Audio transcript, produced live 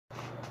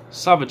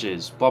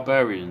Savages,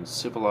 barbarians,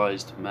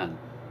 civilized men.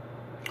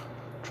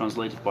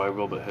 Translated by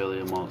Robert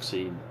Hurley and Mark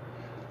Seam.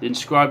 The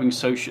inscribing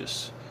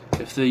socius.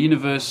 If the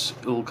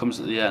universal comes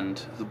at the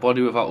end, the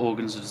body without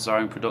organs of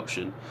desiring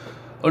production,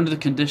 under the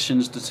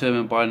conditions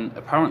determined by an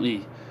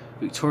apparently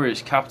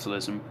victorious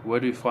capitalism,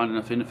 where do we find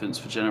enough infants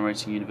for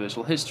generating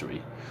universal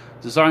history?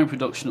 Desiring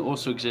production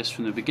also exists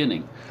from the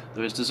beginning.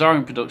 There is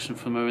desiring production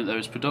from the moment there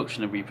is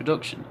production and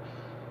reproduction.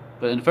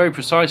 But in a very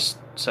precise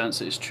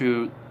sense, it is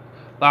true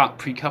that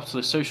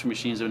pre-capitalist social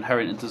machines are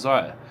inherent in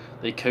desire.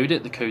 They code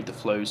it, they code the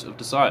flows of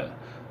desire.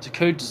 To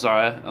code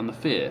desire and the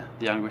fear,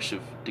 the anguish of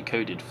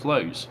decoded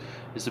flows,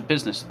 is the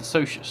business of the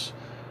socius.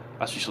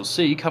 As we shall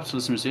see,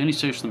 capitalism is the only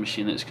social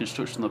machine that is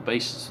constructed on the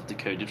basis of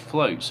decoded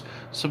flows,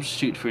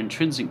 substitute for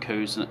intrinsic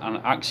codes and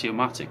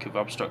axiomatic of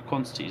abstract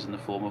quantities in the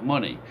form of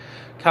money.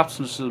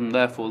 Capitalism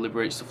therefore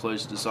liberates the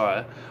flows of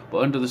desire,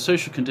 but under the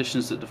social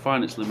conditions that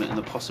define its limit and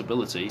the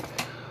possibility,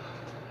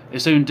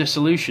 its own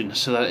dissolution,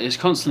 so that it is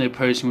constantly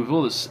opposing with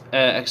all its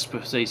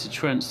exposited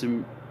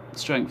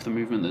strength the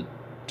movement that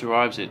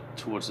derives it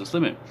towards this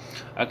limit.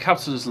 At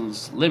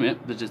capitalism's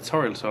limit, the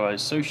deteriorated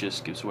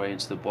socius gives way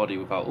into the body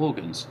without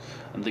organs,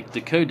 and the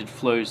decoded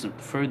flows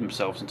throw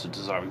themselves into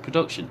desiring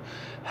production.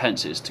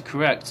 Hence, it is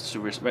correct to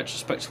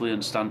retrospectively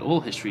understand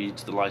all history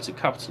to the light of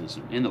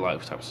capitalism, in the light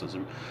of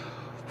capitalism,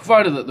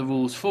 provided that the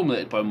rules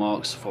formulated by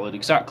Marx are followed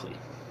exactly.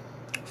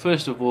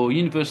 First of all,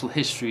 universal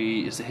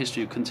history is the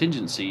history of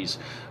contingencies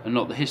and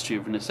not the history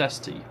of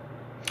necessity.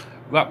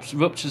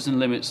 Ruptures and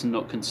limits and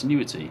not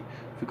continuity.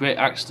 For great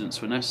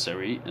accidents were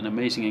necessary, and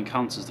amazing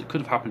encounters that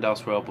could have happened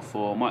elsewhere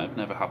before might have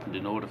never happened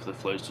in order for the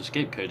flows to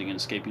escape coding and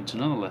escaping to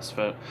nonetheless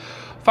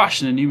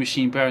fashion a new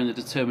machine bearing the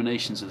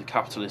determinations of the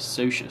capitalist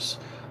socius.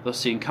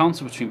 Thus the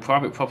encounter between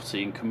private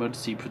property and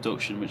commodity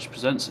production, which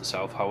presents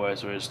itself,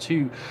 however, as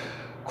two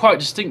quite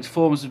distinct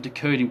forms of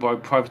decoding by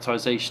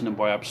privatization and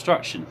by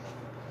abstraction.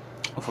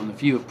 From the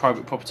view of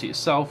private property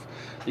itself,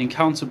 the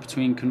encounter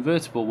between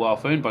convertible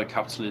wealth owned by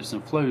capitalists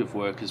and flow of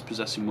workers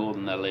possessing more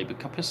than their labour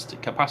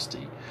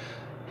capacity.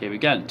 Here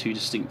again, two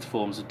distinct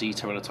forms of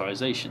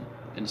deterritorialization.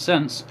 In a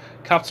sense,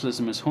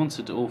 capitalism has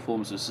haunted all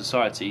forms of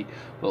society,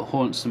 but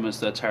haunts them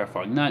as their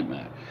terrifying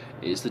nightmare.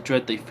 It is the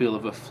dread they feel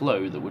of a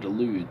flow that would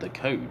elude their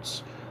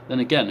codes. Then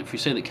again, if we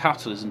say that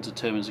capitalism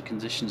determines the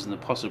conditions and the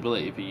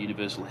possibility of a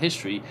universal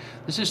history,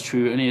 this is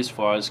true only as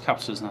far as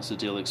capitalism has to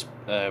deal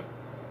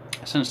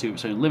essentially with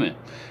its own limit,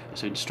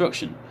 its own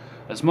destruction.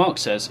 As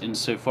Marx says,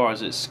 insofar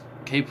as it's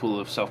capable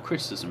of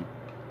self-criticism,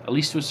 at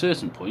least to a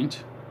certain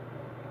point,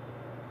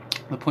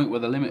 the point where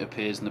the limit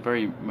appears in the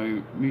very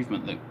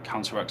movement that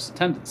counteracts the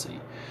tendency.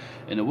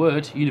 In a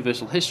word,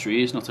 universal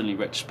history is not only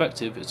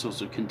retrospective, it's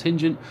also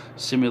contingent,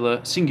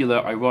 singular,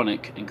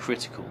 ironic, and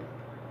critical.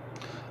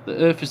 The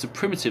earth is the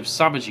primitive,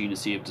 savage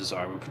unity of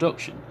desire and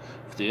production.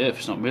 For the earth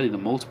is not merely the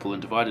multiple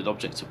and divided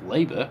object of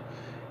labour,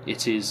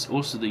 it is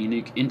also the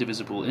unique,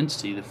 indivisible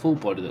entity, the full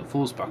body that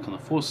falls back on the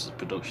forces of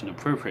production and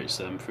appropriates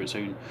them for its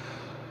own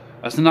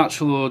as the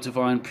natural or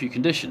divine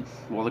precondition.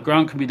 While the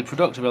ground can be the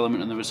productive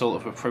element and the result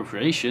of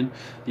appropriation,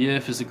 the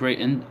earth is the great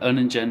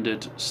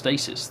unengendered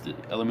stasis, the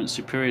element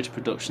superior to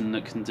production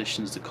that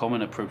conditions the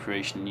common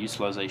appropriation and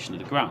utilisation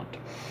of the ground.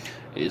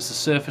 It is the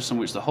surface on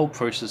which the whole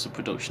process of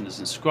production is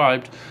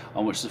inscribed,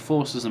 on which the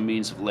forces and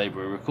means of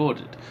labour are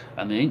recorded,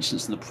 and the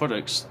ancients and the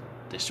products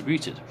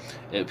distributed.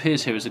 It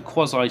appears here as a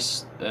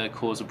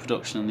quasi-cause of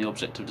production and the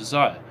object of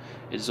desire.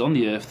 It is on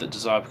the earth that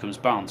desire becomes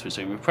bound to its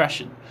own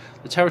repression.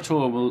 The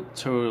territorial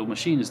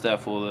machine is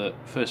therefore the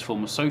first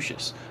form of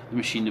socius, the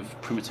machine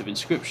of primitive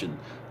inscription,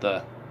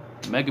 the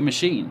mega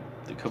machine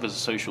that covers a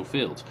social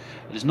field.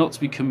 It is not to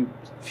be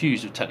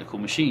confused with technical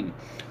machine.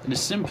 In the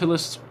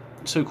simplest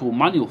so-called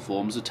manual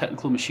forms, a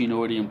technical machine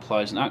already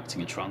implies an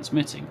acting, a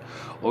transmitting,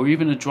 or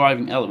even a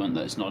driving element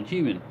that is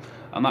non-human,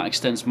 and that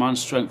extends man's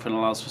strength and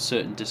allows for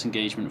certain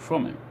disengagement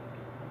from it.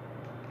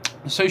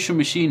 The social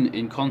machine,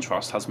 in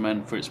contrast, has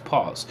men for its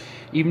parts,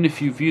 even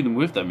if you view them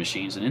with their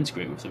machines and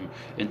integrate with them,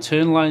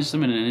 internalise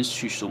them in an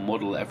institutional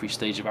model at every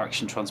stage of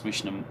action,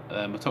 transmission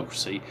and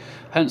metocracy.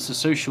 Hence the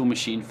social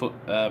machine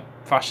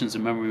fashions a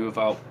memory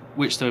without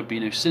which there would be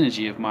no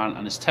synergy of man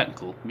and his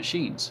technical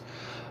machines.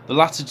 The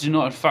latter do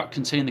not in fact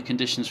contain the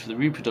conditions for the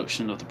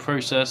reproduction of the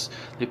process.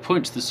 They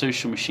point to the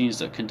social machines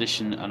that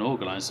condition and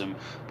organise them,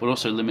 but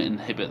also limit and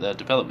inhibit their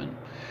development.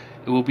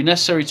 It will be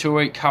necessary to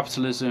await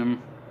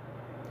capitalism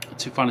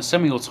to find a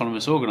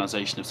semi-autonomous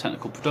organisation of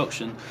technical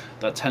production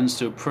that tends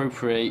to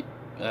appropriate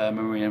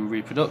memory and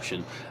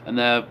reproduction, and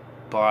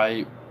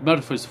thereby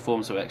modifies the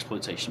forms of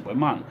exploitation by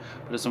man.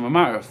 But as a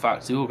matter of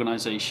fact, this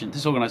organisation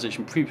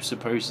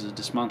presupposes a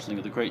dismantling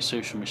of the great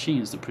social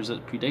machines that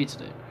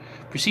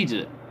preceded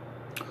it.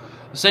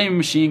 The same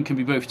machine can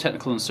be both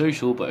technical and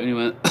social, but only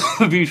when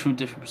viewed from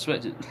different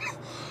perspectives.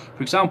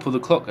 For example, the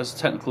clock as a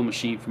technical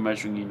machine for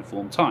measuring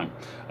uniform time,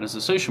 and as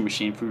a social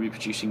machine for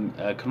reproducing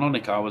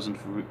canonic hours and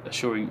for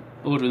assuring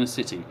order in the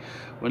city.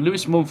 When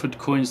Lewis Mumford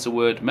coins the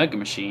word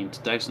mega-machine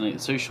to designate the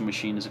social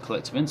machine as a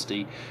collective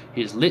entity,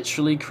 he is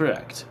literally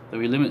correct, though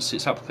he limits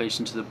its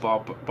application to the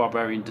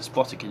barbarian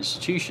despotic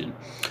institution.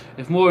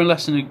 If more or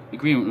less in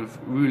agreement with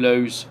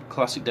Rouleau's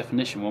classic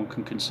definition, one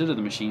can consider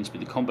the machine to be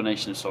the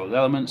combination of solid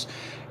elements,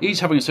 each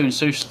having its own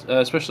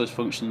specialised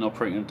function and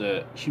operating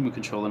under human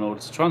control in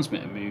order to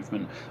transmit a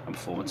movement and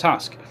perform a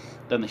task.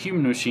 Then the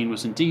human machine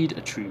was indeed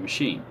a true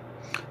machine.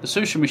 The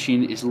social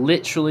machine is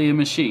literally a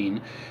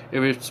machine,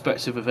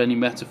 irrespective of any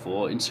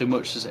metaphor, in so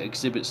much as it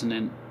exhibits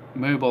an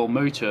immobile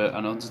motor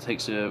and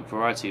undertakes a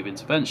variety of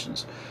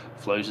interventions.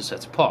 Flows are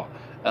set apart,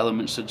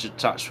 elements are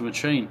detached from a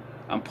train,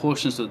 and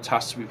portions of the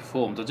tasks to be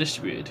performed are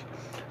distributed.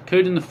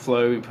 Coding the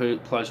flow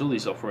implies all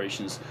these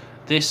operations.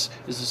 This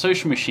is the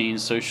social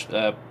machine's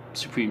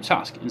supreme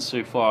task,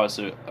 insofar as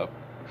a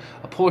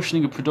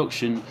portioning of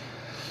production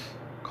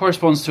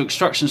corresponds to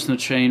extractions from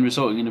the train,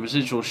 resulting in a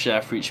residual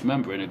share for each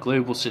member in a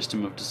global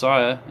system of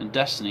desire and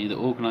destiny that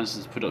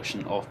organises the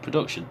production of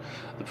production,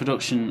 the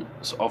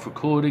productions of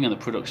recording and the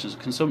productions of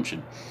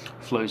consumption,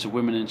 flows of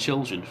women and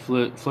children,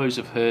 flows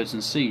of herds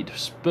and seed,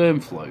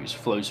 sperm flows,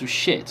 flows of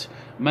shit,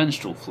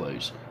 menstrual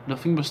flows.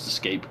 Nothing must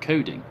escape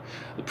coding.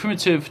 The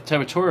primitive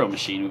territorial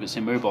machine with its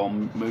immobile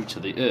motor,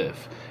 the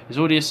earth, is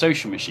already a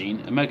social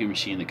machine, a mega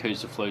machine that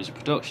codes the flows of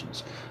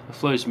productions. The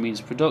flows means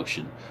of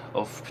production,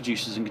 of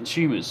producers and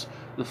consumers.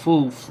 The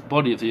full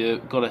body of the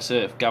goddess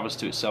earth gathers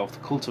to itself the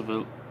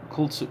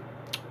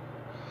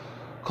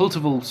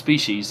cultivable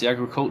species, the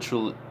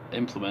agricultural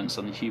implements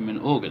and the human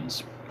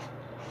organs.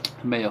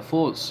 Mayor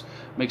Thoughts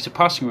makes a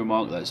passing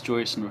remark that is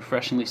joyous and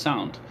refreshingly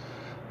sound.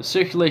 The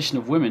circulation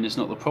of women is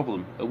not the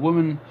problem. A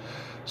woman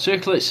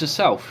circulates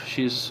herself.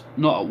 She is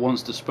not at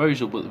one's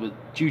disposal, but the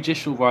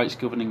judicial rights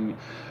governing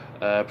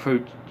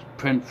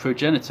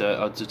progenitor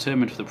are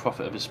determined for the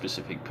profit of a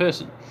specific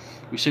person.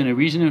 We see no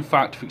reason in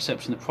fact for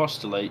accepting the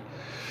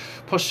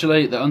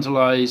postulate that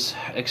underlies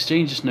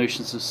exchangeist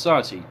notions of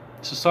society.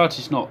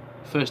 Society is not,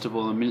 first of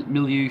all, a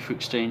milieu for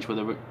exchange where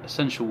the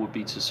essential would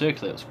be to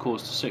circulate or to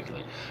cause to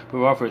circulate, but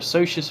rather a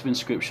socius of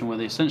inscription where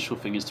the essential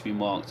thing is to be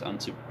marked and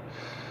to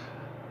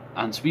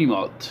be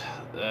marked.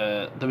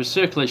 There is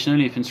circulation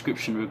only if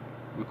inscription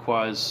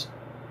requires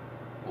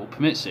or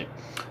permits it.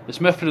 This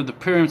method of the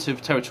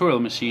primitive territorial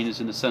machine is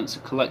in a sense a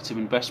collective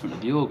investment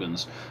of the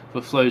organs,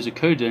 for flows are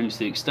coded only to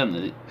the extent that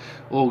the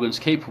organs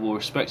capable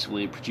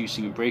respectively of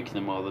producing and breaking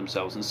them are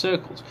themselves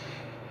encircled,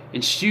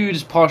 enstewed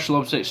as partial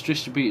objects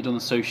distributed on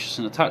the socius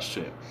and attached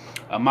to it.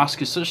 A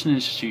mask is such an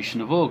institution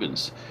of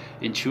organs.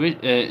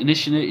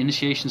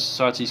 Initiation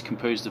societies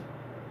composed of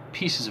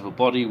pieces of a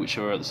body which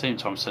are at the same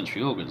time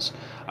sensory organs,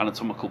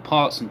 anatomical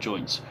parts and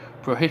joints.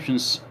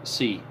 Prohibitions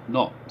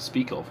not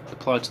speak of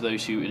apply to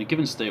those who, in a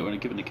given state or on a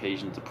given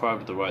occasion, are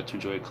deprived of the right to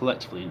enjoy a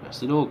collectively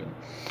invested organ.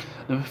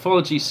 The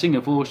mythologies sing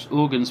of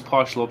organs,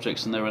 partial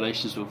objects, and their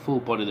relations with a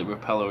full body that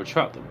repel or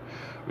attract them.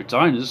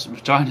 Vaginas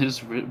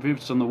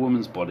riveted on the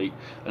woman's body,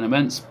 an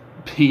immense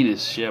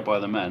penis shared by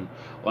the men,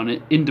 on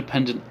an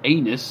independent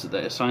anus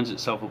that assigns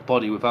itself a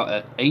body without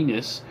an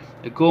anus.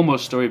 A Gormo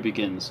story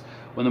begins.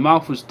 When the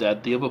mouth was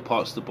dead, the other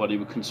parts of the body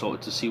were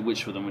consulted to see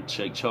which of them would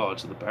take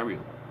charge of the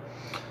burial.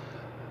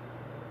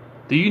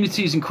 The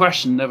unities in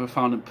question never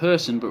found in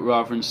person, but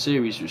rather in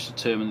series which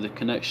determine the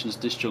connections,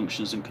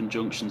 disjunctions and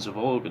conjunctions of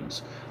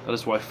organs. That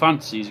is why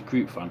fantasies are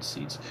group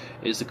fantasies.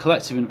 It is the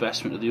collective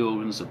investment of the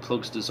organs that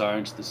plugs desire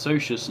into the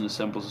socius and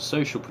assembles a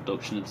social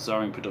production and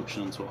desiring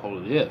production onto a whole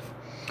of the earth.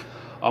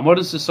 Our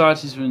modern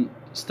societies have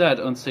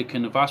instead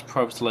undertaken a vast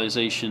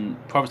privatisation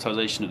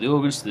of the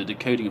organs to the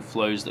decoding of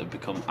flows that have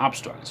become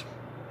abstract.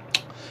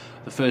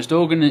 The first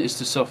organ is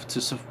to suffer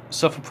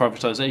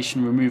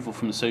privatisation. Removal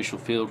from the social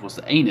field was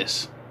the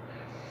anus.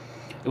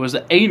 It was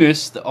the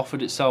anus that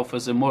offered itself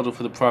as a model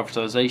for the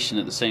privatisation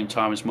at the same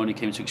time as money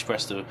came to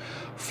express the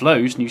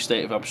flow's new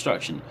state of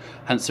abstraction.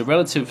 Hence, the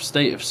relative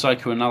state of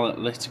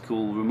psychoanalytic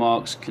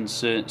remarks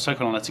concerning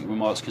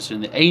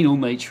the anal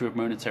nature of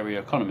monetary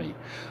economy.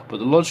 But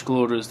the logical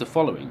order is the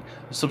following: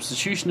 the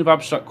substitution of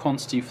abstract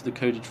quantity for the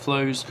coded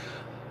flows,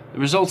 the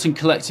resulting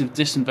collective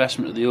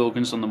disinvestment of the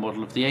organs on the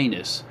model of the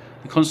anus,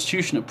 the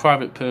constitution of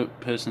private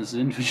persons as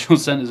individual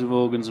centres of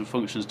organs and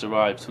functions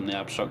derived from the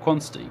abstract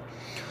quantity.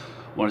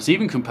 One is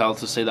even compelled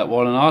to say that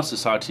while in our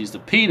societies the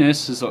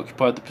penis has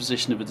occupied the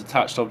position of a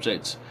detached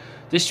object,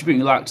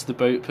 distributing lack to the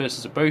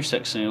persons of both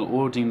sexes and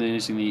ordering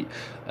using the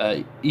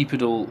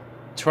epidal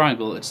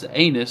triangle, it's the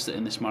anus that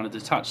in this manner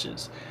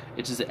detaches.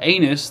 It is the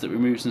anus that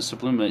removes and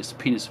sublimates the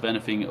penis of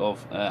anything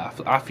of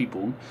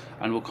affable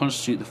and will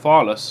constitute the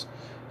phallus.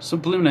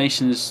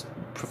 Sublimation is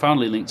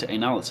profoundly linked to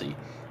anality.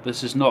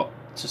 This is not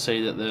to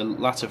say that the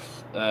latter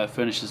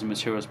furnishes and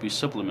materials be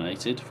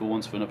sublimated for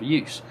want of another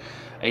use.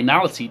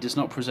 Anality does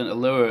not present a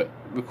lower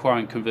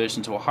requiring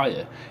conversion to a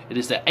higher. It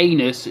is the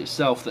anus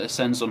itself that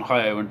ascends on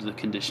higher under the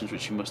conditions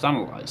which you must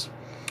analyse.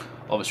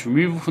 of its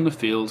removal from the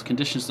field,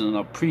 conditions that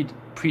are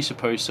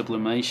presuppose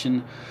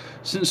sublimation,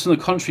 since on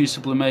the contrary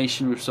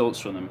sublimation results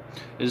from them.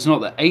 It is not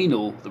the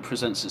anal that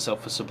presents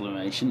itself for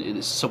sublimation, it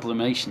is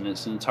sublimation in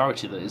its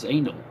entirety that is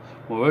anal.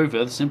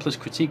 Moreover, the simplest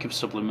critique of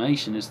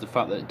sublimation is the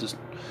fact that it does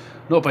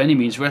not by any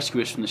means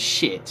rescue us from the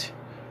shit,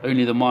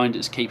 only the mind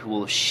is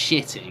capable of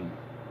shitting.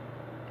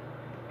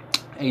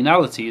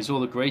 Anality is all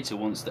the greater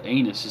once the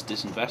anus is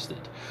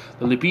disinvested.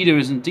 The libido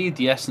is indeed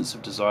the essence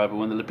of desire, but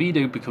when the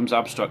libido becomes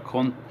abstract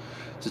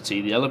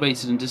quantity, the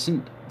elevated and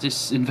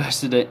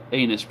disinvested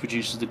anus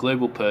produces the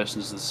global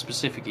persons, the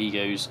specific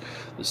egos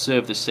that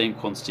serve the same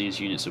quantity as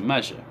units of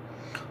measure.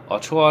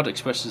 Our triad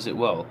expresses it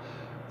well.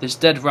 This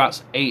dead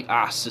rat's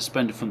ass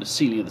suspended from the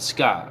ceiling of the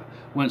sky,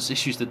 whence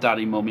issues the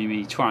daddy mommy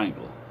me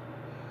triangle.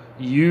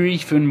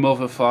 Urethran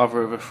mother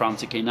father of a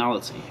frantic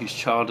anality, whose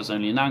child is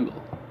only an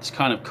angle. This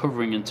kind of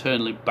covering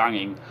internally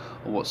banging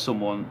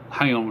on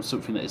hanging on with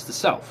something that is the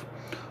self.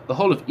 The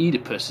whole of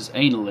Oedipus is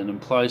anal and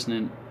implies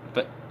an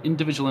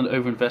individual and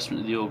overinvestment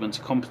of the organ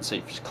to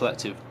compensate for its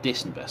collective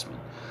disinvestment.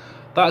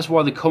 That is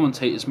why the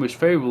commentators most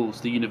favourable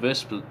to the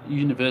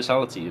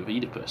universality of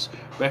Oedipus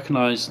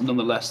recognise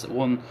nonetheless that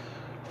one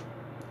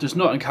does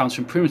not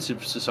encounter in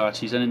primitive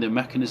societies any of the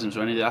mechanisms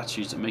or any of the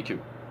attitudes that make it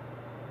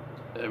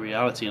a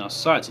reality in our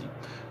society.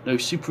 No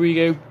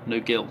superego, no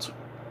guilt.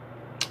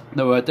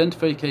 No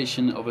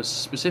identification of a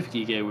specific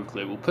ego with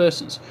global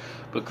persons,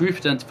 but group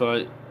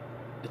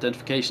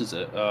identifications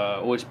that are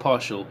always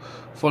partial,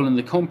 following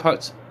the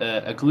compact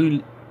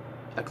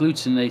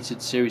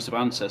agglutinated series of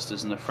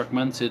ancestors and a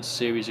fragmented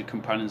series of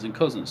companions and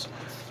cousins.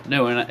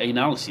 No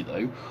anality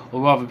though,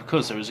 or rather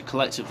because there is a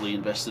collectively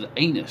invested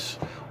anus.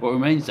 What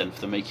remains then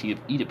for the making of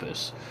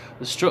Oedipus?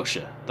 The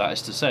structure, that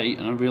is to say,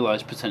 an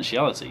unrealised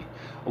potentiality.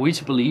 Are we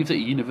to believe that a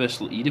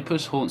universal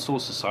Oedipus haunts all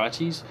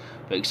societies,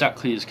 but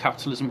exactly as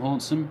capitalism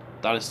haunts them,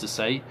 that is to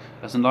say,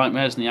 as the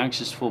nightmares and the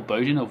anxious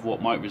foreboding of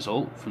what might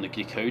result from the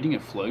decoding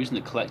of flows and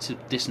the collective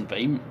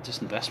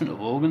disinvestment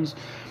of organs,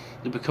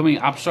 the becoming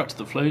abstract of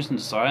the flows and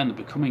desire and the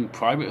becoming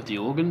private of the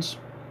organs?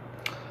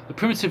 The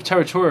primitive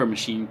territorial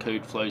machine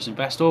code flows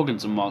invest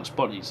organs and marks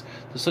bodies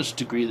to such a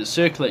degree that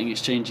circulating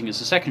exchanging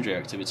is a secondary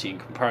activity in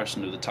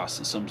comparison with the task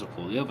that sums up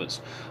all the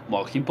others,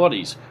 marking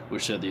bodies,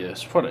 which are the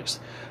Earth's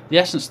products. The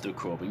essence of the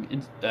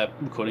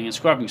recording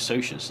inscribing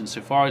socius,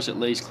 insofar as it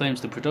lays claim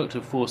to the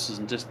productive forces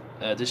and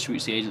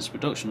distributes the agents of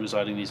production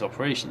residing in these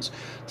operations,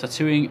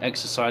 tattooing,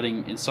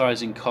 exercising,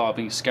 incising,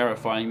 carving,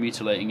 scarifying,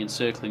 mutilating,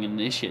 encircling, and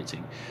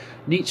initiating.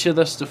 Nietzsche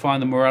thus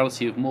defined the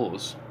morality of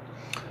Mors.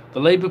 The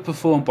labour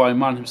performed by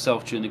man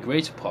himself during the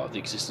greater part of the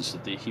existence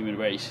of the human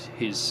race,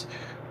 his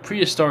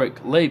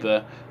prehistoric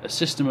labour, a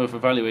system of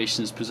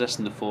evaluations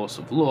possessing the force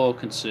of law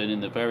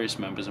concerning the various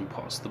members and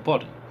parts of the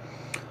body.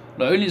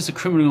 Not only is the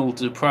criminal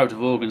deprived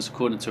of organs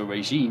according to a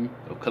regime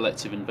of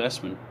collective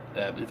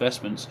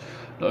investments,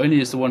 not only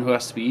is the one who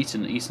has to be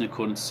eaten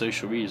according to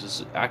social rules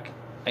as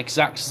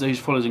exact as those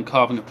followed in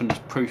carving up and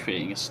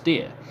appropriating a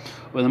steer,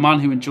 where the man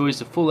who enjoys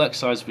the full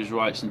exercise of his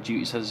rights and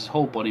duties has his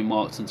whole body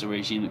marked into a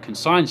regime that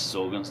consigns his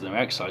organs and their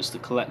exercise to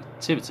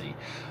collectivity.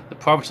 The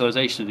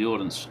privatisation of the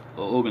organs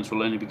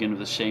will only begin with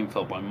the shame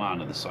felt by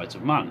man at the sight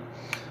of man.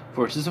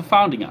 For it is a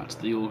founding act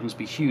that the organs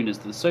be hewn as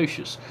the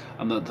socius,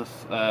 and that the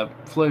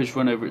flows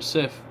run over its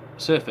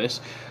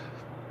surface,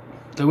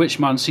 through which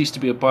man ceased to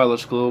be a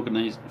biological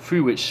organism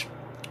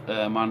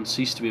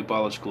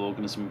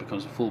and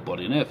becomes a full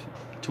body on earth,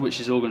 to which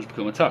his organs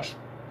become attached.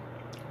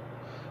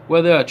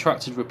 Where they are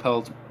attracted,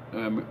 repelled,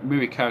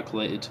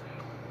 miraculated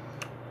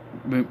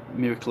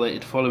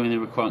following the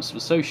requirements of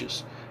the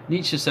socius.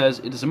 Nietzsche says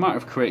it is a matter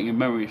of creating a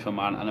memory for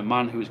man, and a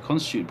man who is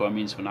constituted by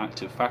means of an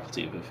active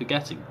faculty of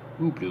forgetting,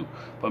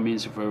 by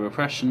means of a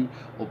repression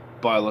or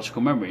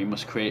biological memory,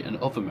 must create an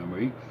other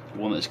memory,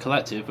 one that is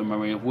collective, a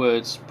memory of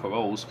words,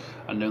 paroles,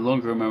 and no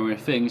longer a memory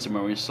of things, a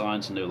memory of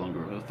signs, and no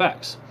longer of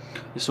effects.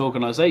 This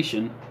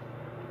organisation,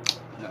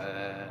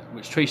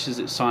 which traces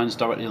its signs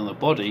directly on the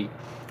body,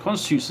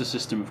 constitutes a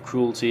system of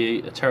cruelty,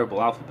 a terrible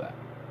alphabet.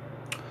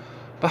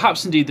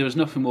 Perhaps indeed there is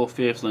nothing more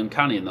fearful and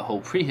uncanny in the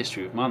whole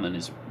prehistory of man than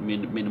his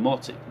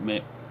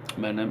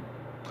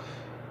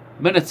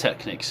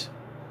menotechnics.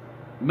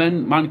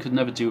 Man could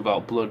never do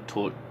without blood,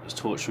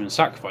 torture and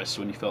sacrifices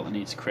when he felt the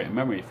need to create a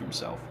memory for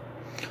himself.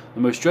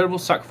 The most dreadful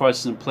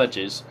sacrifices and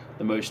pledges,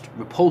 the most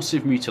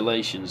repulsive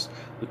mutilations,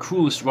 the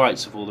cruelest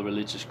rites of all the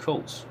religious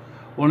cults.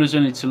 One is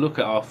only to look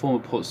at our former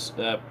pose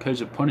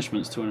of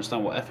punishments to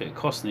understand what effort it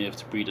cost on the earth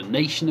to breed a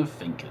nation of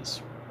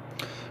thinkers.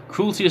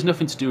 Cruelty has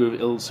nothing to do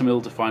with some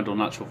ill-defined or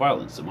natural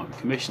violence that might be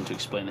commissioned to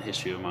explain the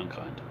history of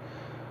mankind.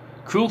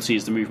 Cruelty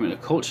is the movement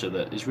of culture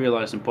that is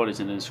realised, embodied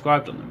and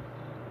inscribed on them,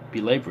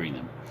 belabouring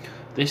them.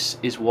 This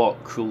is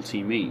what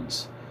cruelty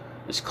means.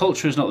 This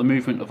culture is not the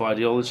movement of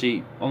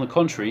ideology. On the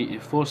contrary,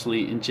 it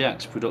forcibly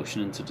injects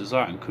production into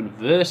desire, and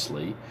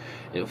conversely,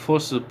 it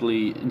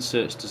forcibly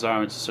inserts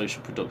desire into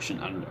social production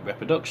and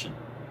reproduction.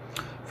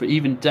 For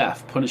even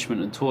death,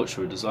 punishment and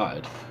torture are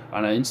desired,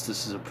 and are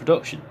instances of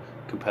production.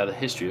 Compare the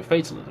history of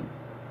fatalism.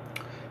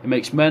 It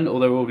makes men or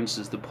their organs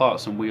as the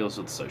parts and wheels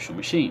of the social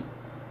machine.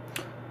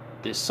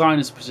 This sign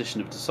is a position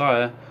of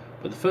desire,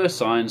 but the first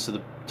signs are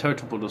the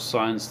territorial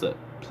signs that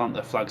plant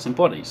their flags in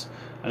bodies.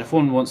 And if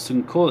one wants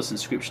to call this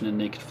inscription in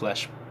naked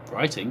flesh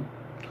writing,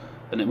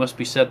 then it must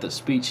be said that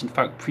speech in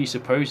fact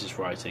presupposes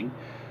writing,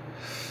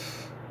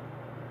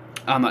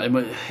 and that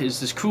it is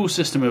this cruel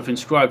system of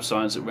inscribed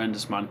signs that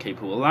renders man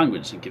capable of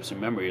language and gives him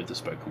memory of the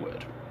spoken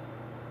word.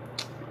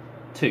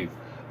 2.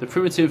 The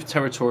primitive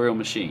territorial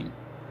machine.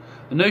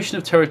 The notion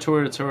of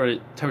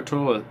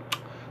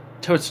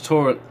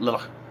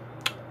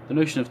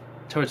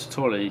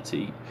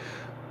territoriality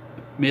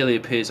merely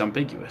appears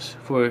ambiguous,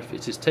 for if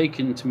it is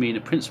taken to mean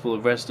a principle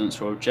of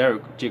residence or of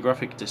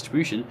geographic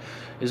distribution,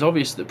 it is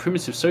obvious that the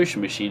primitive social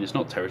machine is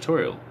not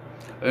territorial.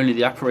 Only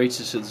the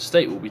apparatus of the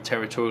state will be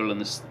territorial in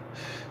this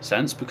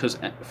sense, because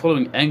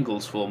following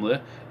Engel's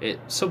formula, it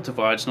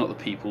subdivides not the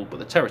people but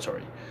the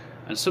territory,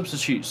 and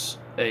substitutes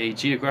a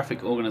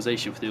geographic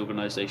organisation for the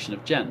organisation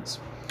of gens.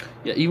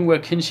 Yet even where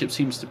kinship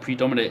seems to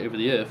predominate over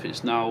the earth, it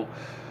is now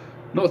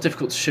not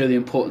difficult to show the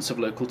importance of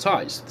local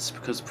ties. This is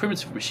because the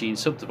primitive machine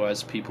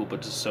subdivides people,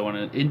 but does so on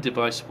an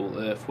indivisible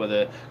earth where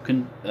the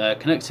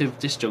connective,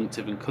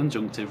 disjunctive and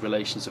conjunctive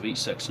relations of each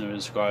section are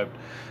inscribed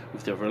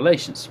with the other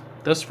relations.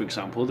 Thus, for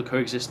example, the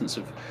coexistence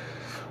of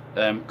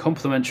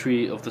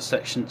complementary of the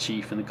section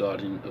chief and the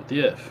guardian of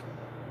the earth.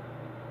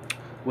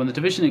 When the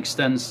division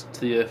extends to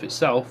the earth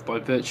itself by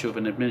virtue of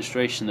an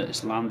administration that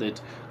is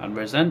landed and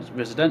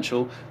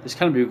residential, this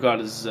can be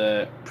regarded as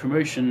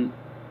promotion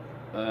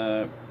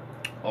of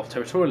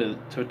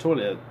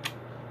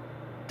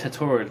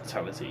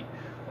territoriality.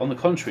 On the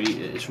contrary,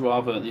 it is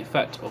rather the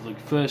effect of the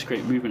first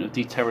great movement of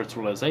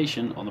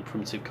deterritorialization on the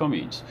primitive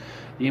communes.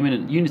 The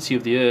imminent unity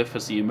of the earth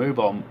as the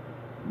immobile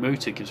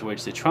motor gives way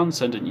to the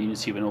transcendent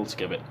unity of an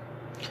altogether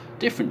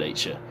different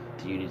nature,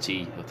 the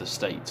unity of the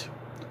state.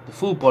 The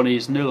full body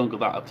is no longer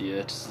that of the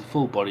earth, it is the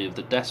full body of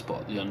the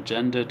despot, the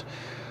unengendered,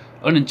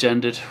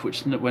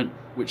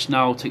 which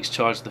now takes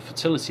charge of the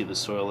fertility of the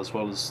soil as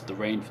well as the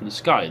rain from the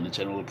sky and the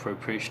general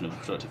appropriation of the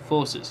productive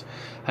forces.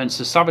 Hence,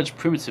 the savage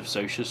primitive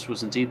socius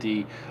was indeed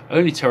the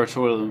only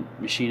territorial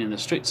machine in the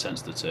strict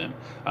sense of the term,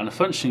 and the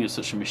functioning of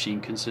such a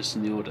machine consists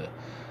in the order,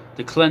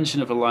 the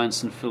declension of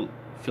alliance and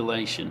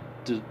filiation,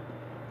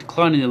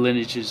 declining the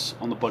lineages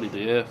on the body of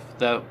the earth,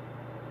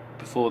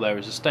 before there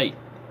is a state.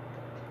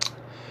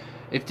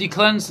 If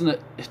declension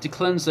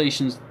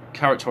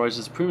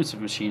characterises the primitive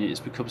machine, it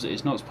is because it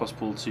is not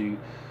possible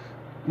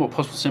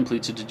simply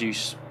to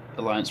deduce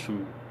alliance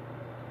from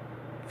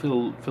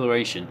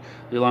filiation,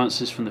 the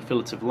alliances from the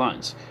filative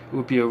lines. It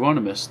would be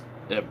erroneous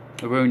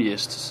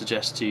to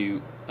suggest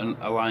to an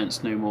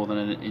alliance no more than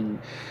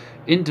an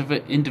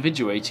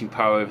individuating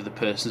power over the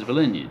persons of the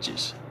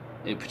lineages.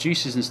 It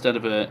produces instead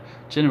of a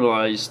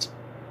generalised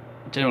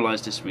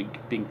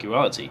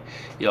disambiguity.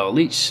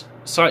 Leach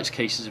cites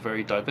cases of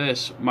very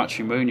diverse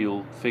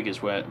matrimonial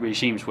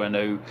regimes where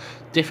no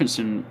difference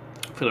in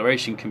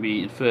filiation can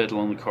be inferred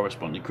along the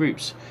corresponding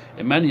groups.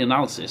 In many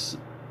analyses,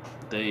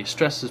 the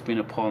stress has been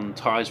upon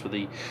ties with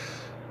the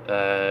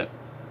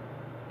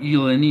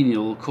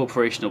unilineal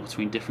corporation or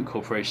between different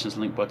corporations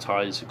linked by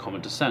ties of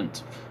common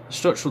descent. The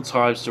structural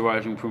ties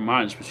deriving from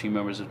marriage between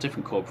members of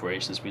different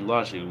corporations have been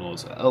largely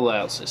ignored, all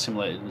else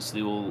assimilated into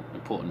the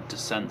all-important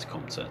descent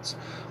concepts.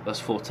 Thus,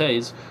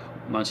 Fortes,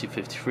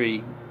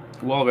 1953,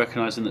 while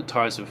recognising that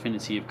ties of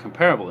affinity have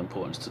comparable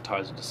importance to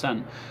ties of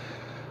descent,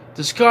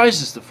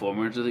 disguises the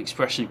former under the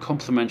expression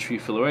complementary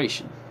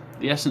filiation.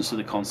 The essence of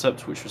the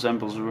concept, which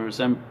resembles the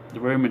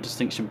Roman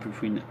distinction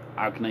between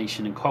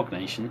agnation and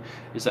cognation,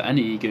 is that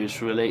any ego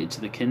is related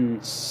to the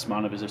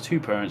kinsman of his two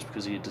parents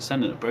because he is a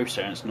descendant of both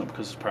parents, not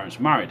because his parents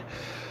were married.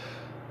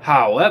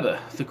 However,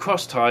 the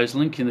cross ties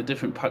linking the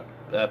different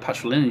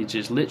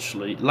patrilineages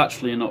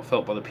laterally are not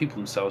felt by the people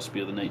themselves to be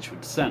of the nature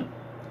of descent.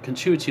 The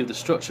continuity of the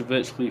structure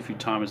vertically through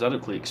time is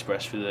adequately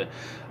expressed through the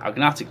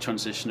agnatic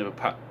transition of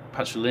a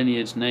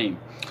patrilineage name,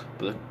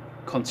 but the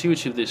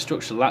continuity of this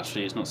structure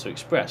laterally is not so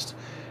expressed.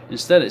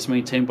 Instead, it is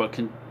maintained by a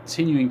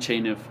continuing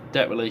chain of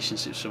debt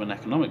relationships of an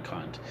economic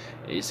kind.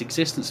 It is the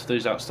existence of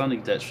those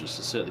outstanding debts which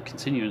assert the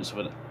continuance of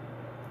an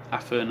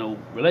affernal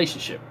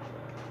relationship.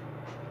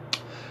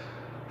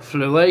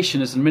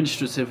 Filiation is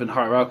administrative and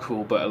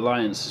hierarchical, but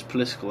alliance is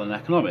political and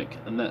economic,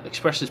 and that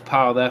expresses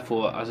power,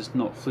 therefore, as it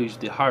not flows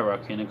with the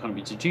hierarchy and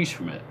economy deduced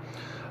from it.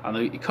 And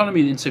the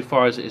economy,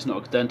 insofar as it is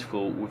not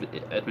identical with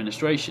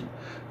administration.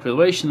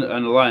 Filiation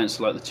and alliance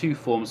are like the two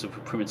forms of a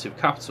primitive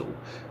capital,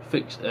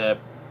 fixed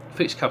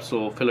capital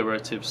or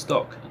figurative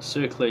stock, and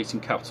circulating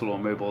capital or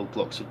mobile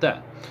blocks of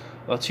debt.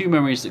 There are two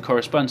memories that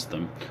correspond to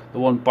them, the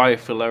one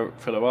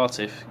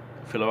biofilarative,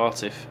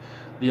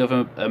 the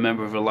other a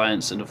member of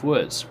alliance and of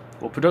words.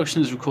 While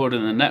production is recorded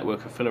in a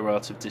network of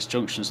figurative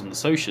disjunctions on the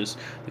socius,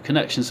 the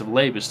connections of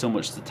labour still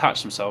much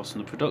detach themselves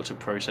from the productive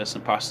process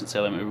and pass into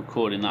element of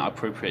recording that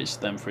appropriates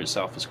them for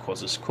itself as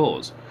quasis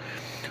cause.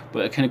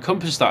 But it can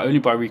accomplish that only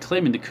by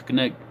reclaiming the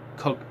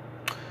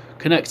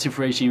connective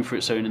regime for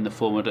its own in the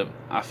form of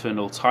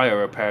affernal tie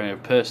or a pairing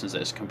of persons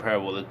that is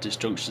comparable to the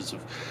disjunctions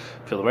of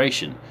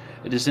filiation.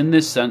 It is in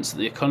this sense that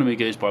the economy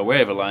goes by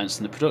way of alliance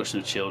in the production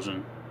of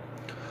children,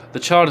 The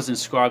child is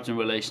inscribed in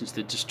relation to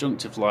the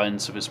disjunctive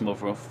lines of his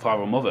mother or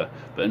father or mother,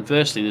 but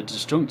inversely the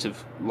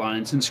disjunctive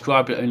lines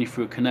inscribe it only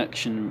through a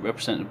connection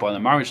represented by the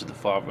marriage of the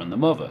father and the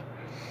mother.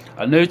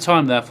 At no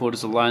time, therefore,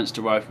 does alliance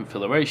derive from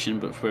filiation,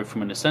 but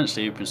from an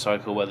essentially open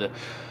cycle where the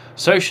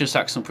socius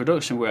acts on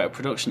production, where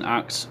production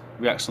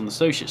reacts on the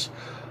socius.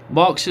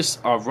 Marxists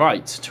are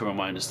right to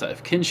remind us that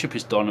if kinship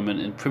is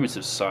dominant in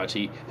primitive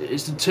society, it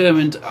is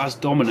determined as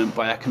dominant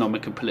by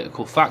economic and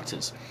political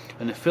factors,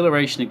 and if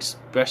filiation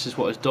expresses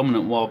what is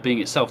dominant while being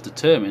itself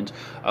determined,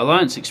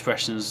 alliance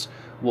expresses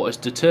what is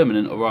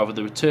determinant, or rather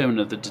the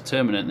determinant of the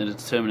determinant in a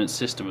determinant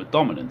system of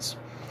dominance.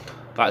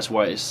 That is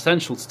why it is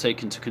essential to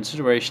take into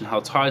consideration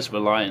how ties of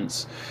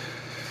alliance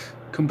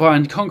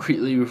combine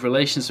concretely with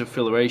relations of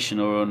filiation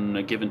or on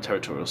a given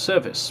territorial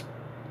surface.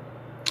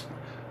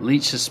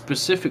 Leach has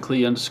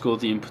specifically underscored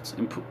the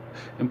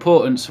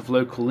importance of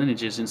local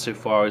lineages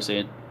insofar as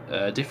they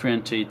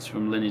differentiate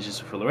from lineages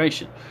of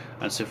filiation,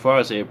 and so far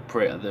as they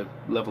operate at the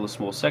level of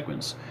small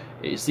segments.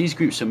 It is these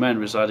groups of men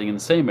residing in the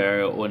same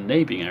area or in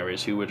neighbouring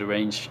areas who would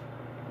arrange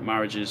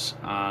marriages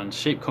and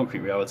shape concrete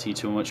reality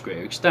to a much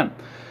greater extent,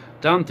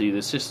 down through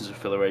the systems of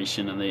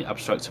filiation and the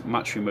abstract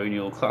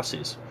matrimonial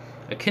classes.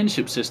 A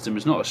kinship system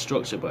is not a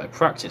structure but a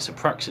praxis, a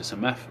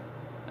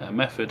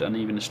method, and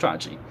even a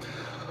strategy.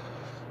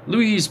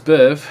 Louis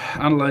Berve,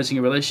 analysing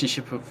a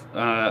relationship of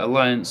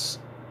alliance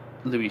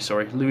and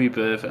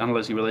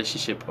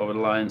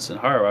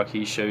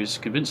hierarchy, shows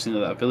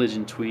convincingly that a village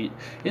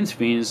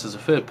intervenes as a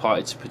third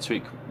party to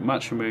between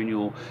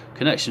matrimonial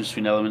connections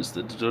between elements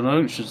that the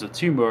denominations of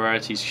two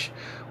moralities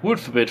would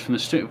forbid from the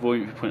strict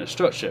viewpoint of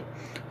structure.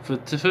 For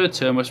the third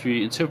term must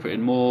be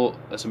interpreted more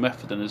as a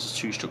method than as a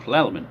true structural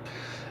element.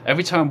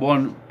 Every time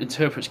one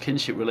interprets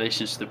kinship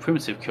relations to the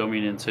primitive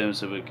communion in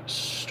terms of a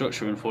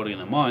structure unfolding in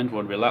the mind,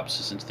 one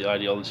relapses into the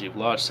ideology of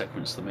large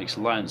segments that makes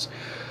alliance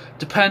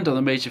depend on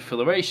the major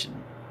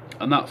filiation,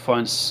 and that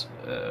finds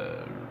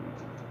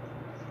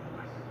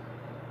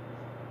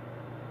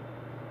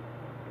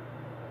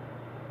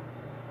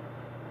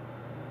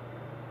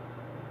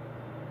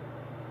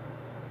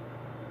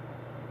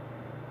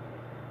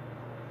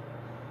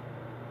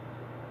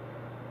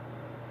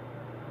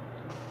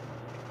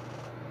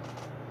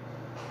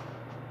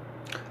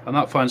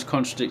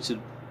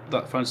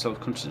itself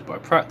contradicted by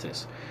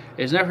practice.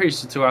 It is never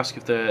easy to ask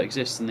if there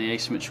exists in the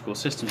asymmetrical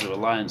systems of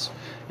alliance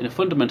in a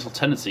fundamental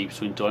tendency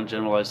between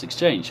generalized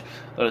exchange,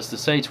 that is to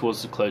say,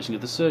 towards the closing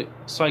of the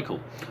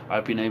cycle. I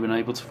have been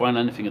unable to find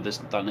anything of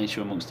that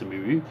nature amongst the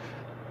Miru.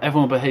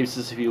 Everyone behaves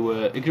as if he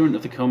were ignorant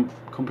of the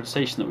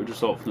compensation that would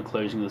result from the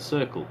closing of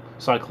the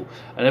cycle,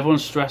 and everyone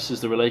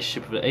stresses the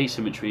relationship of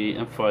asymmetry,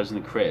 emphasizing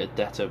the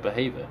creator-debtor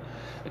behavior.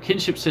 A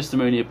kinship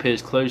system only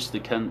appears close to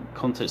the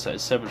context that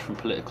is severed from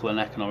political and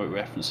economic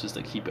references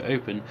that keep it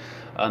open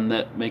and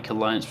that make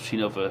alliance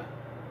between other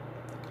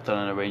than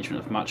an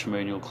arrangement of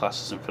matrimonial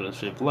classes and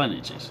philosophy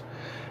lineages.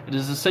 It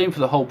is the same for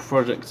the whole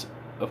project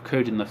of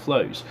coding the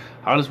flows.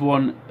 How does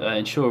one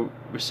ensure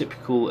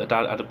reciprocal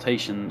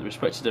adaptation, the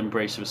respected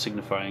embrace of a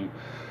signifying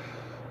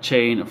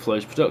chain of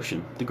flows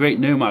production? The great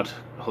nomad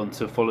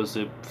hunter follows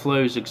the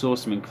flows,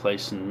 exhausts them in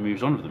place, and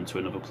moves on with them to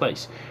another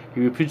place.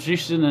 He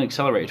reproduces in an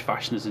accelerated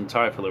fashion his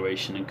entire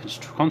filiation and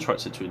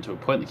contracts it into a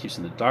point that keeps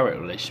in the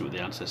direct relationship with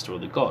the ancestor or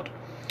the god.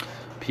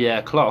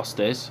 Pierre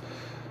Clastes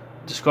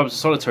describes a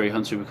solitary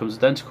hunter who becomes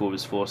identical with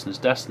his force and his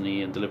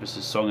destiny and delivers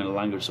his song in a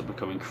language that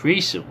becomes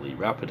increasingly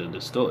rapid and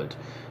distorted.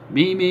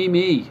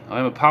 Me, I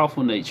am a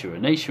powerful nature, a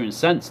nature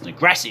incensed and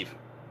aggressive.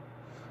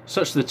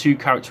 Such are the two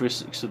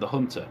characteristics of the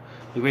hunter,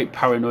 the great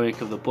paranoiac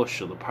of the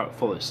bush or the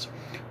forest.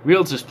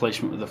 Real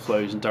displacement with the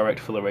flows and direct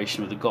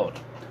filiation with the god.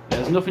 It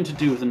has nothing to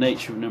do with the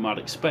nature of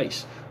nomadic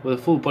space, where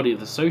the full body of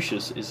the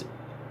socius is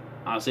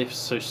as if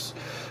so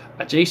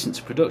adjacent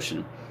to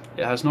production.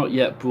 It has not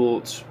yet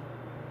brought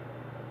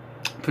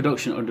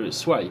production under its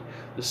sway.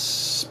 The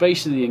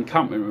space of the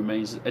encampment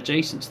remains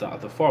adjacent to that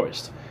of the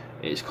forest.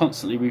 It is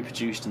constantly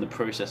reproduced in the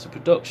process of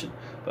production,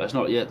 but has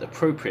not yet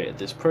appropriated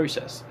this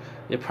process.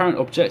 The apparent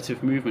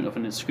objective movement of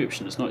an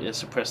inscription has not yet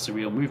suppressed the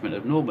real movement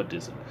of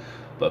nomadism,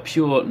 but a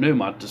pure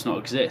nomad does not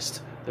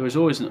exist. There is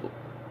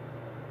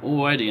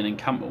already an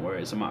encampment where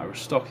it is a matter of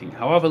stocking,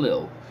 however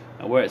little,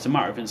 and where it is a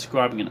matter of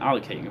inscribing and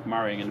allocating, of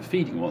marrying and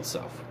feeding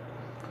oneself.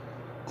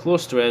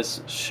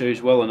 Clastres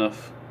shows well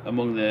enough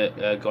among the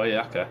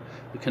Goyaka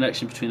the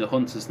connection between the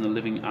hunters and the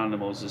living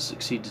animals is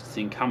succeeded to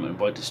the encampment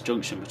by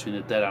disjunction between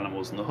the dead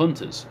animals and the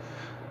hunters.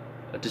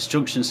 A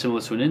disjunction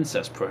similar to an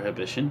incest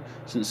prohibition,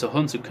 since the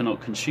hunter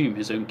cannot consume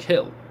his own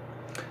kill.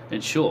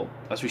 In short,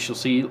 as we shall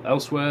see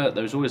elsewhere,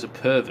 there is always a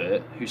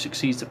pervert who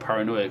succeeds to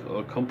paranoiac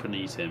or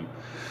accompanies him.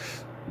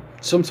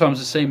 Sometimes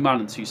the same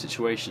man in two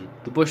situations,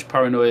 the bush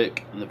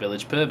paranoiac and the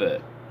village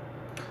pervert.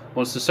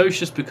 Once the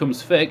socius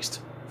becomes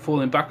fixed,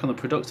 falling back on the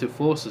productive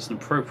forces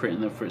and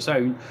appropriating them for its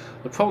own,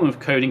 the problem of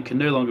coding can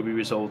no longer be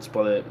resolved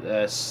by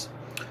the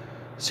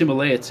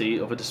similarity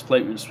of a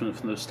displacement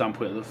from the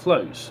standpoint of the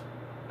flows,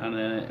 and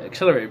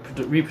accelerated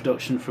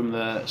reproduction from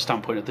the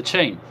standpoint of the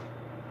chain.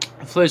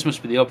 The flows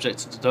must be the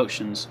object of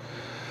deductions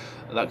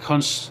that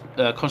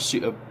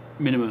constitute a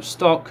minimum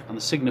stock, and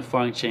the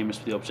signifying chain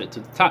must be the object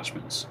of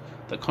detachments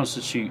that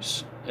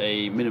constitutes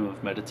a minimum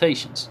of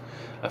meditations.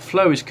 A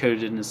flow is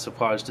coded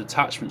insofar as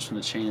detachments from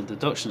the chain and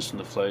deductions from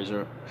the flows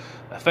are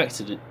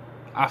affected in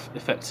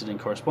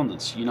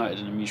correspondence, united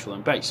in a mutual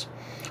embase.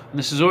 And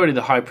this is already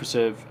the high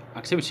preserved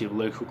activity of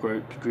local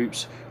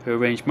groups who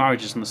arrange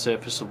marriages on the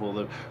surface of all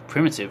the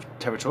primitive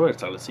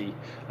territoriality,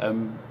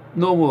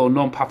 normal or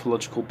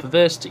non-pathological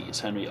perversity, as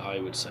Henry I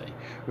would say,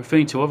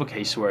 referring to other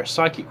cases where a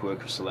psychic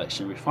work of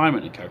selection,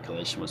 refinement and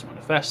calculation was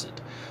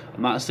manifested.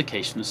 And that is the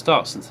case from the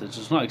start, since there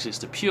does not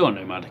exist a pure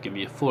nomadic and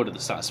be afforded the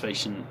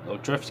satisfaction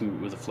of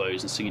drifting with the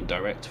flows and singing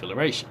direct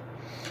filiation.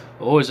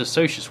 Always a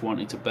socius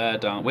waiting to bear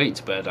down,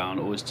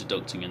 always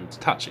deducting and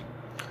detaching.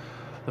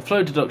 The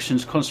flow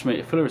deductions consummate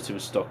a filiative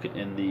stock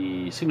in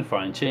the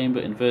signifying chain,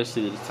 but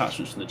inversely the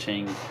detachments from the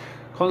chain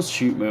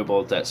constitute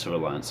mobile debts of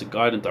alliance that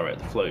guide and direct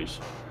the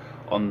flows.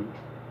 On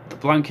the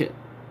blanket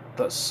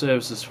that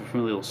serves as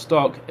familial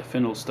stock,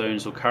 ephemeral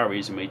stones or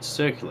carries are made to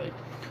circulate.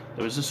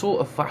 There is a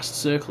sort of vast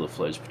circle of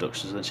flows,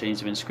 productions and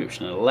chains of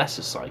inscription, and a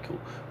lesser cycle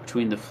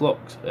between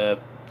the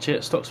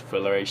stocks of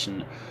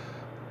filiation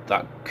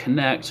that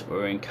connect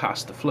or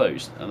encast the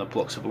flows, and the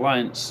blocks of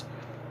alliance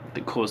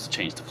that cause the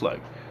chains to flow.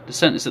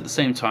 Descent is at the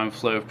same time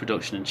flow of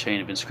production and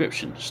chain of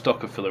inscription,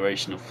 stock of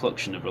filiation and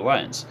fluxion of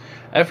reliance.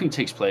 Everything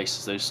takes place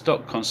as though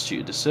stock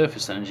constituted the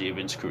surface energy of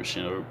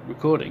inscription or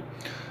recording.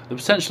 The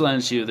potential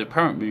energy of the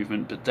apparent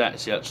movement, but that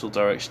is the actual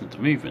direction of the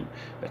movement,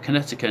 a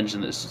kinetic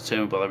engine that is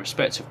determined by the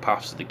respective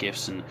paths of the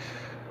gifts and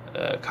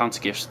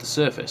counter-gifts of the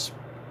surface.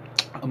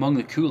 Among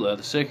the cooler,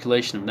 the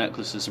circulation of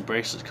necklaces and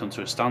bracelets come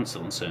to a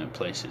standstill in certain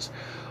places,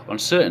 on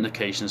certain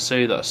occasions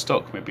so that a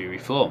stock may be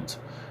reformed.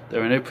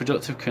 There are no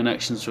productive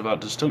connections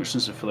without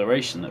disjunctions of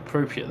filiation that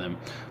appropriate them,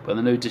 but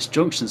there are no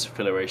disjunctions of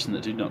filiation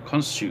that do not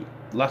constitute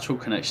lateral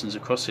connections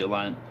across the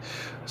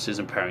alliances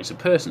and pairings of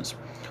persons.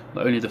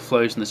 Not only the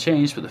flows and the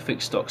chains, but the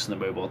fixed stocks and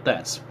the mobile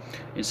debts,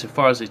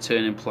 insofar as they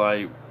turn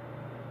imply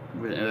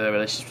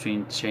relations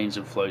between chains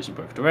and flows in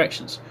both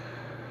directions,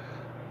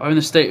 are in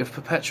the state of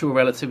perpetual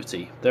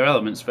relativity. Their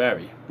elements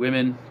vary: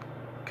 women,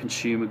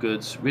 consumer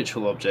goods,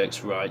 ritual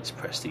objects, rights,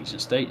 prestige,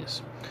 and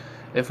status.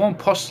 If one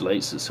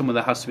postulates that somewhere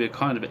there has to be a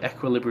kind of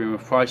equilibrium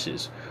of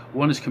prices,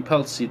 one is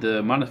compelled to see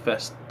the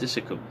manifest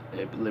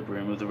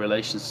disequilibrium of the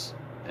relations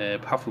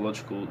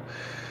pathological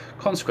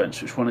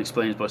consequence, which one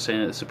explains by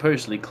saying that the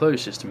supposedly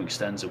closed system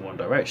extends in one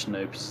direction,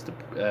 opens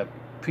the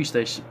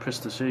prestations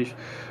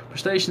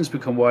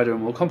become wider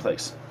and more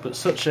complex. But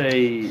such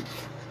a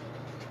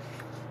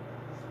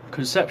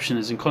conception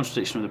is in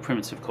contradiction with the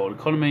primitive cold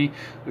economy,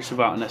 which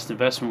without honest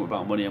investment,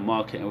 without money and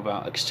market, and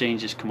without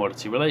exchanges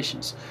commodity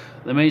relations.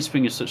 The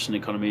mainspring of such an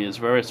economy is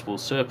veritable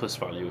surplus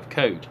value of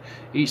code.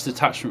 Each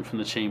detachment from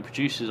the chain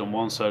produces on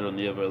one side or on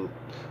the other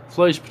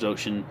flows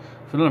production,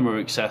 phenomena of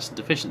excess and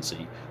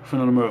deficiency,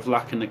 phenomena of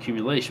lack and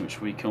accumulation, which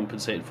will be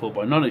compensated for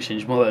by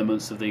non-exchangeable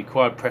elements of the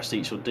acquired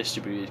prestige or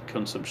distributed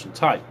consumption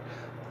type.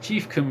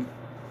 Chief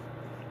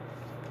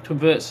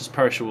converts his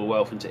perishable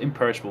wealth into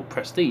imperishable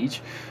prestige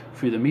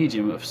through the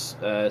medium of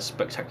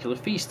spectacular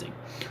feasting.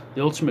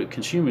 The ultimate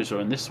consumers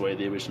are in this way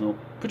the original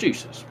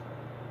producers.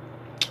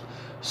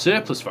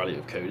 Surplus value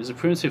of code is a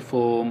primitive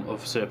form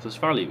of surplus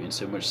value, in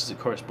so much as it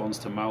corresponds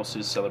to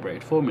Mauss's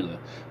celebrated formula,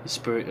 the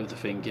spirit of the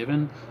thing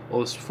given,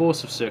 or the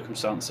force of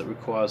circumstance that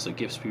requires that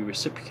gifts be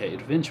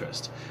reciprocated with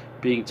interest,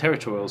 being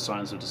territorial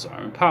signs of desire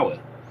and power,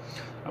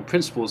 and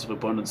principles of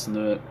abundance and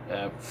the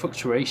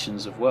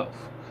fluctuations of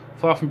wealth.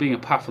 Far from being a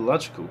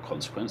pathological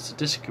consequence, the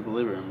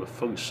disequilibrium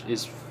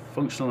is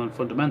functional and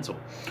fundamental.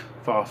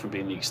 Far from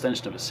being the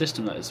extension of a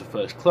system that is at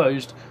first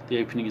closed, the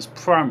opening is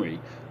primary,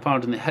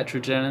 found in the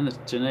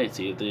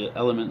heterogeneity of the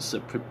elements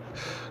that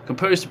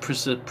compose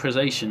the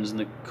presations and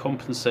that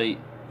compensate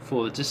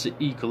for the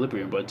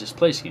disequilibrium by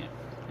displacing it.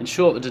 In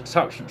short, the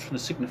detachments from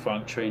the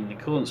signifying train in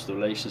accordance with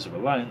the relations of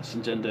alliance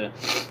engender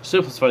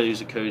surplus values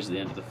occurs at the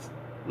end of the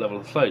level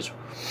of flows,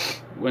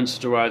 whence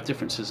derive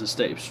differences in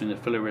status between the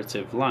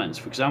filiative lines.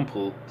 For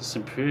example, the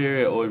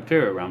superior or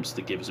inferior ramps,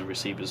 the givers and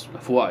receivers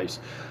of wives.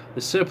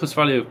 The surplus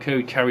value of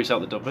code carries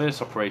out the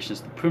diverse operations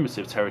of the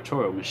primitive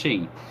territorial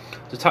machine,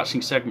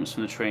 detaching segments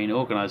from the train,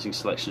 organising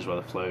selections by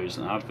the flows,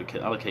 and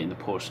allocating the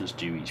portions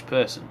due each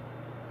person.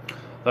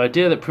 The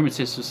idea that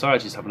primitive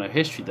societies have no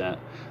history, that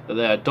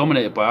they are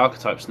dominated by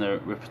archetypes and their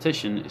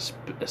repetition, is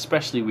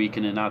especially weak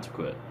and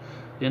inadequate.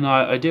 The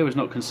idea was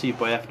not conceived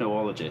by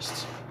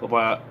ethnologists or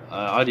by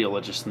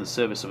ideologists in the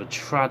service of a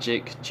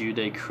tragic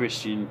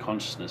Judeo-Christian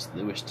consciousness that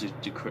they wish to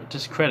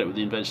discredit with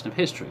the invention of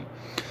history.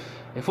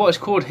 If what is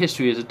called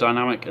history is a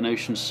dynamic and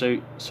ocean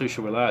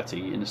social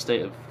reality in a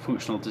state of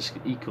functional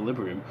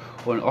disequilibrium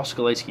or an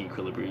oscillating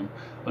equilibrium,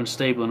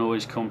 unstable and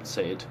always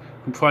compensated,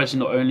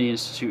 comprising not only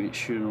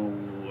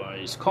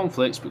institutionalized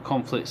conflicts but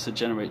conflicts that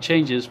generate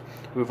changes,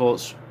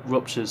 revolts,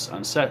 ruptures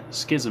and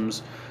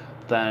schisms,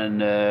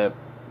 then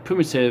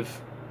primitive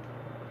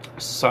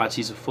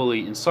societies are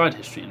fully inside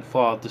history and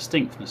far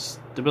distinct from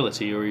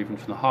stability or even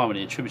from the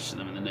harmony attributed to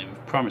them in the name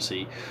of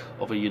primacy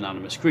of a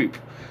unanimous group.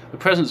 The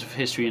presence of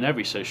history in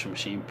every social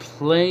machine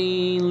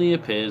plainly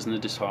appears in the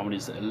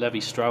disharmonies that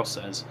Levi-Strauss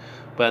says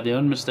bear the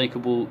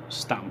unmistakable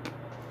stamp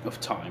of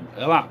time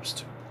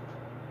elapsed.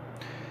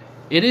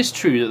 It is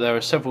true that there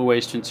are several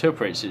ways to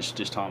interpret such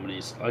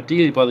disharmonies,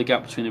 ideally by the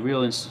gap between the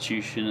real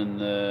institution and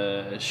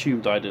the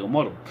assumed ideal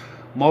model,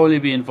 morally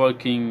be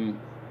invoking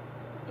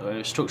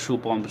a structural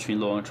bond between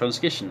law and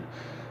transgression,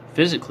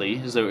 physically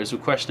as though it was a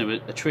question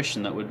of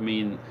attrition that would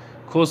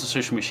cause the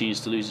social machines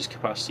to lose its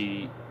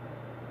capacity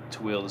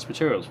to wield its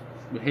materials.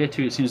 But here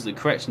too it seems that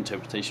the correct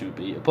interpretation would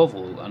be, above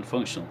all,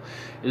 unfunctional.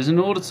 It is in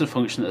order to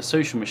function that a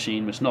social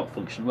machine must not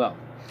function well.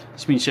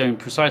 This has been shown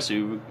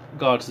precisely with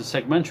regard to the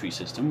segmentary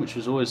system, which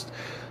was always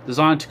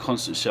designed to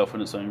constant itself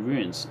on its own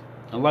ruins,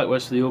 and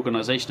likewise for the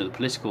organisation of the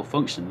political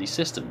function of these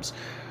systems,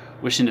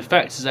 which in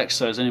effect is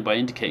exercised only by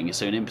indicating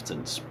its own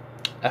impotence.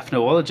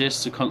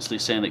 Ethnologists are constantly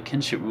saying that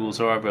kinship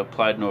rules are either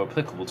applied nor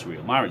applicable to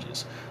real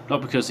marriages,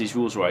 not because these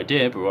rules are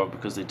ideal, but rather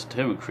because they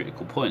determine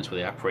critical points where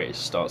the apparatus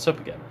starts up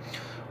again,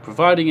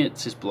 providing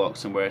it is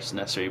blocked and where it is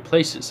necessary to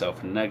place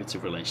itself in a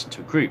negative relation to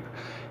a group.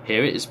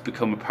 Here it has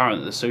become apparent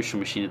that the social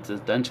machine is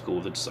identical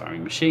with the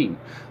desiring machine.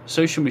 The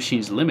social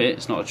machine's limit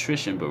is not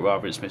attrition, but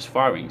rather its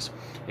misfirings.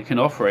 It can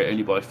operate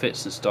only by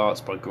fits and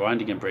starts, by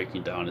grinding and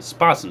breaking down in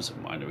spasms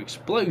of minor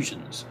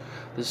explosions.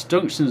 The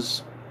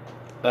dysfunctions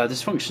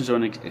are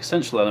an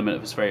essential element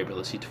of its very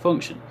ability to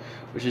function,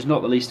 which is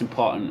not the least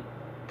important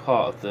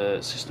part of the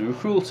system of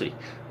cruelty.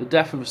 The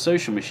death of a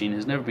social machine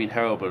has never been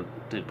heralded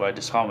by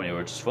disharmony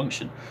or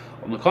dysfunction.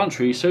 On the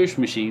contrary,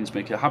 social machines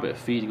make a habit of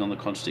feeding on the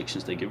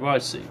contradictions they give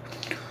rise to,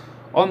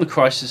 on the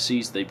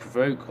crises they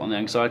provoke, on the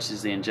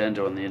anxieties they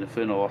engender, on the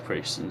infernal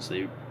operations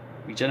they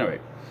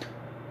regenerate.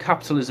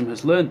 Capitalism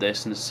has learned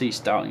this and has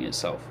ceased doubting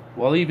itself.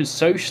 While even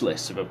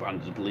socialists have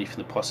abandoned belief in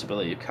the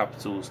possibility of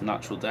capital's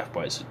natural death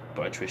by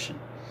attrition.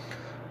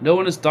 No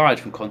one has died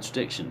from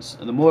contradictions,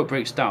 and the more it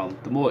breaks down,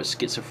 the more it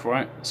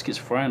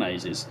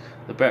schizophrenizes,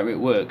 the better it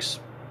works,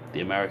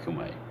 the American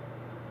way.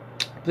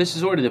 This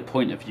is already the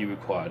point of view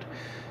required,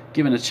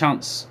 given a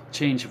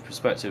change of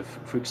perspective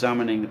for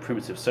examining the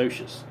primitive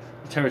socius,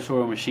 the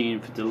territorial machine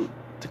for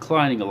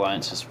declining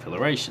alliances and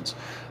federations.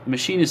 The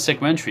machine is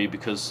segmentary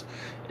because,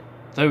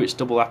 though its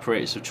double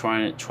apparatus of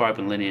tribe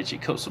and lineage,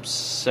 it cuts up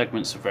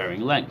segments of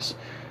varying lengths.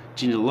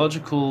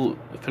 Genealogical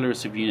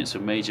affiliative units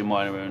of major,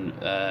 minor, and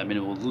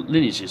minimal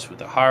lineages with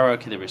the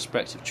hierarchy, their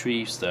respective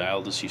chiefs, their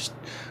elders who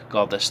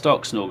guard their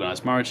stocks and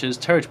organise marriages,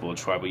 territorial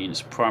tribal units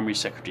of primary,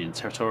 secondary, and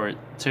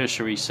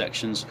tertiary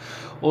sections,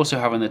 also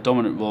having their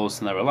dominant roles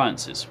in their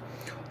alliances.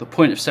 The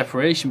point of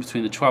separation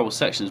between the tribal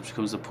sections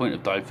becomes the point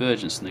of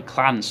divergence in the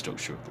clan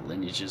structure of the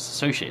lineages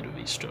associated with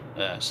each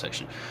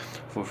section.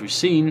 For as we've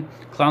seen,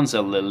 clans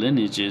and their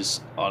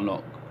lineages are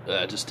not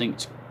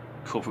distinct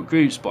corporate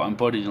groups, but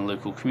embodied in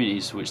local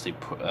communities to which they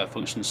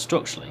function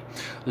structurally.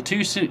 The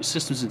two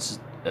systems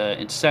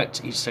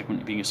intersect, each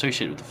segment being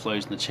associated with the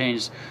flows and the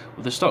chains,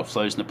 with the stock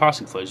flows and the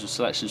passing flows, with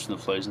selections from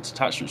the flows and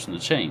detachments from the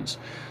chains.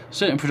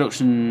 Certain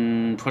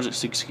production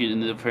projects executed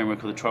in the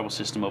framework of the tribal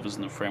system, others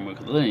in the framework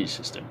of the lineage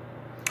system.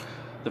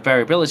 The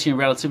variability and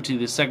relativity of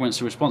these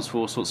segments are responsible for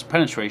all sorts of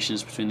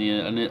penetrations between the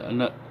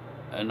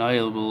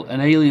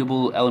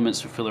inalienable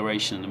elements of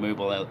affiliation and the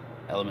mobile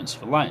elements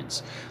of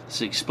alliance. This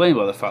is explained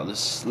by the fact that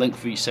the length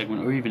of each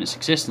segment, or even its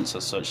existence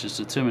as such, is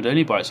determined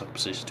only by its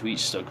opposition to each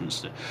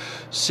segment's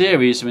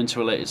series of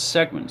interrelated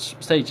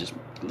stages.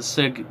 The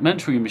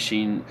segmentary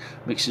machine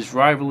mixes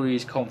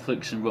rivalries,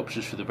 conflicts, and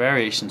ruptures through the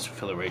variations of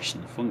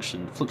affiliation,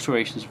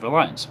 fluctuations of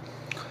alliance.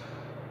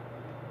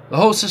 The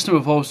whole system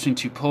evolves between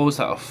two poles,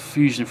 that of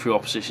fusion through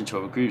opposition to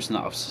other groups, and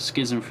that of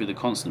schism through the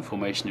constant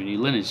formation of new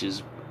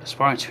lineages,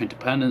 aspiring to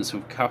independence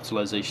with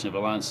capitalization of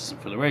alliances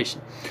and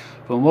federation.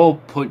 From one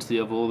point to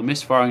the other, all the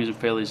misfirings and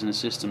failures in a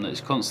system that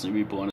is constantly reborn